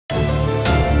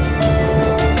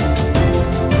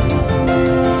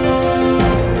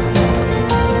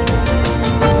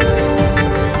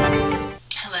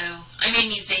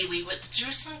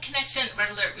Red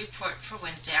Alert Report for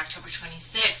Wednesday, October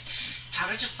 26th.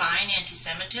 How to define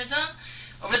anti-Semitism?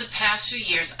 Over the past few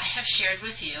years, I have shared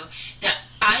with you the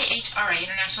IRHA,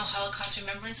 International Holocaust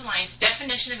Remembrance Alliance,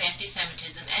 definition of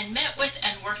anti-Semitism, and met with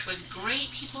and worked with great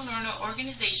people in our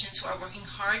organizations who are working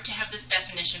hard to have this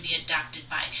definition be adopted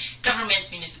by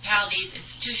governments, municipalities,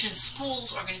 institutions,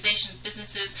 schools, organizations,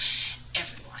 businesses,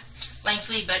 everyone.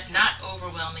 Lengthy but not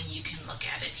overwhelming, you can look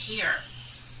at it here.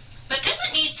 But does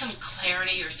it need some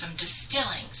clarity or some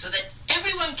distilling so that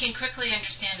everyone can quickly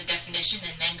understand the definition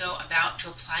and then go about to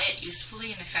apply it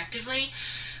usefully and effectively?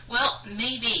 Well,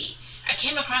 maybe. I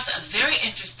came across a very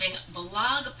interesting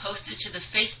blog posted to the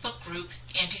Facebook group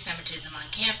Antisemitism on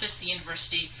Campus, the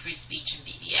University of Free Speech, and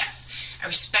BDS. I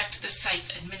respect the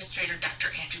site's administrator, Dr.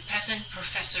 Andrew Pessin,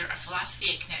 professor of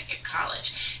philosophy at Connecticut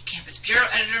College, campus bureau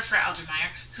editor for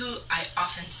Aldermeyer, who I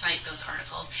often cite those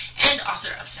articles, and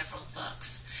author of several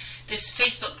books. This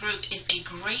Facebook group is a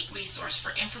great resource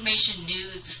for information,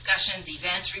 news, discussions,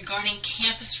 events regarding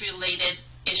campus-related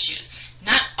issues.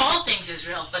 Not all things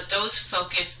Israel, but those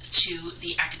focused to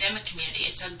the academic community.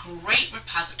 It's a great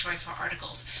repository for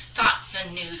articles, thoughts,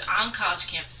 and news on college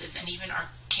campuses and even our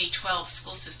K-12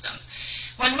 school systems.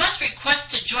 One must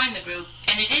request to join the group,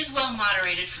 and it is well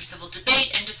moderated for civil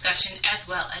debate and discussion as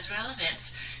well as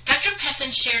relevance. Dr.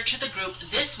 Pessin shared to the group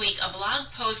this week a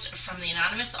blog post from the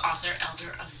anonymous author,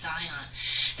 Elder of Zion.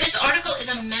 This article is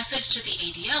a message to the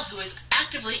ADL, who is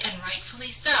actively and rightfully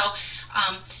so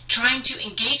trying to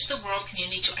engage the world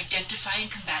community to identify and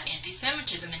combat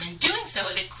anti-Semitism. And in doing so,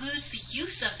 it includes the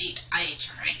use of the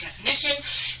IRHA definition,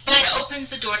 but it opens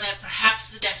the door that perhaps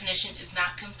the definition is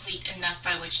not complete enough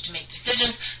by which to make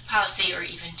decisions, policy, or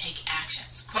even take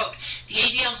actions. Quote, the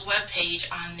ADL's webpage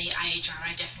on the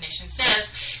IRHA definition says,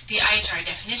 the IRHA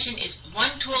definition is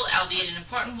one tool, albeit an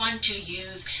important one, to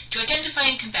use to identify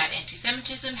and combat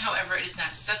anti-Semitism. However, it is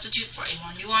not a substitute for a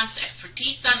more nuanced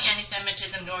expertise on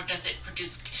anti-Semitism, nor does it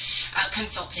produce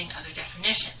consulting other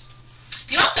definitions.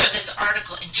 The author of this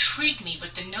article intrigued me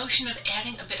with the notion of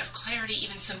adding a bit of clarity,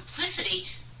 even simplicity,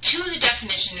 to the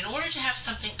definition in order to have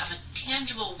something of a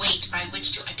tangible weight by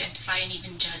which to identify and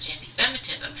even judge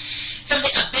anti-Semitism.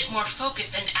 Something a bit more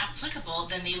focused and applicable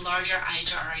than the larger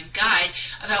IRHA guide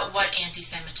about what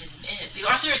anti-Semitism is. The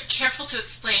author is careful to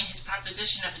explain his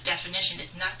proposition of a definition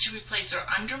is not to replace or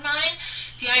undermine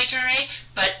the IRHA,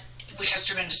 which has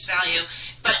tremendous value,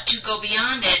 but to go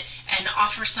beyond it and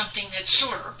offer something that's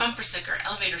shorter, bumper sticker,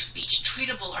 elevator speech,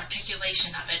 treatable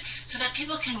articulation of it, so that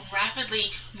people can rapidly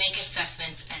make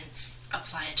assessments and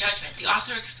apply a judgment. The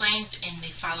author explains in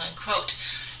the following quote,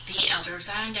 the Elder of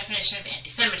Zion definition of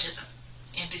anti-Semitism.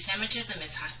 Anti-Semitism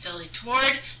is hostility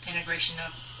toward, denigration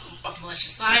of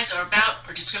malicious lies or about,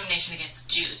 or discrimination against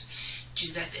Jews.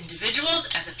 Jews as individuals,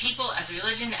 as a people, as a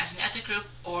religion, as an ethnic group,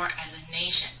 or as a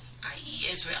nation, i.e.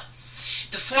 Israel.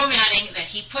 The formatting that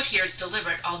he put here is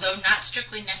deliberate, although not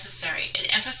strictly necessary.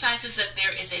 It emphasizes that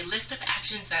there is a list of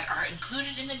actions that are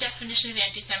included in the definition of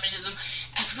anti-Semitism,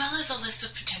 as well as a list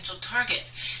of potential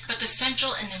targets. But the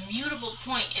central and immutable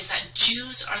point is that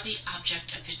Jews are the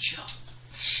object of vitriol.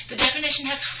 The definition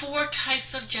has 4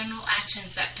 types of general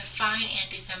actions that define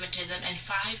anti-Semitism and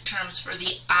 5 terms for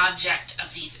the object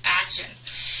of these actions.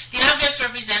 The objects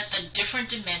represent the different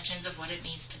dimensions of what it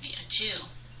means to be a Jew.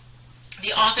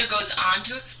 The author goes on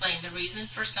to explain the reason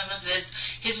for some of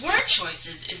his word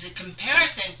choices is a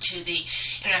comparison to the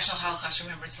International Holocaust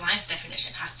Remembrance Alliance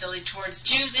definition. Hostility towards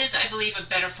Jews is, I believe, a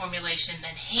better formulation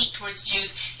than hate towards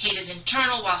Jews. Hate is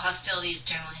internal, while hostility is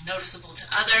generally noticeable to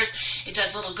others. It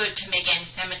does little good to make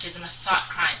anti-Semitism a thought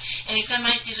crime.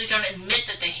 Anti-Semites usually don't admit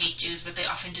that they hate Jews, but they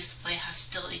often display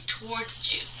hostility towards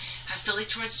Jews. Hostility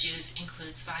towards Jews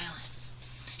includes violence.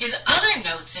 His other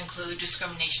notes include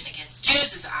discrimination against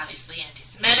Jews is obviously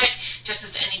anti-Semitic, just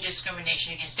as any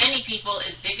discrimination against any people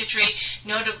is bigotry.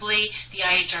 Notably, the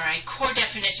IRHA core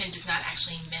definition does not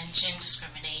actually mention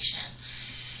discrimination.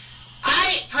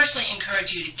 I personally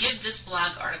encourage you to give this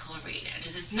blog article a read.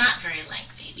 It is not very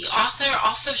lengthy. The author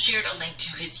also shared a link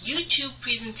to his YouTube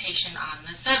presentation on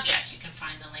the subject. You can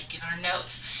find the link in our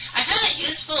notes. I found it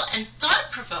useful and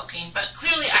thought-provoking, but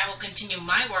clearly I will continue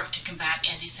my work to combat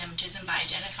anti-Semitism by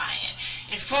identifying it,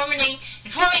 informing,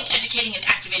 educating, and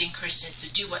activating Christians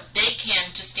to do what they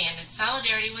can to stand in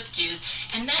solidarity with Jews,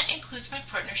 and that includes my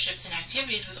partnerships and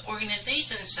activities with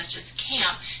organizations such as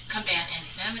CAMP, Combat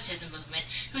Anti-Semitism Movement,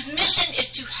 whose mission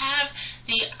is to have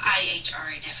the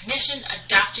IRHA definition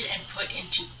adopted and put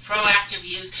into proactive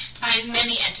use by as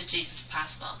many entities as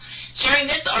possible. Sharing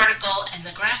this article and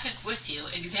the graphic with you,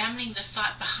 examining the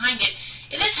thought behind it,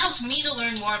 it has helped me to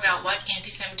learn more about what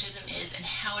anti-Semitism is and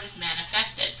how it is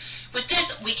manifested. With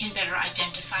this, we can better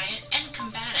identify it,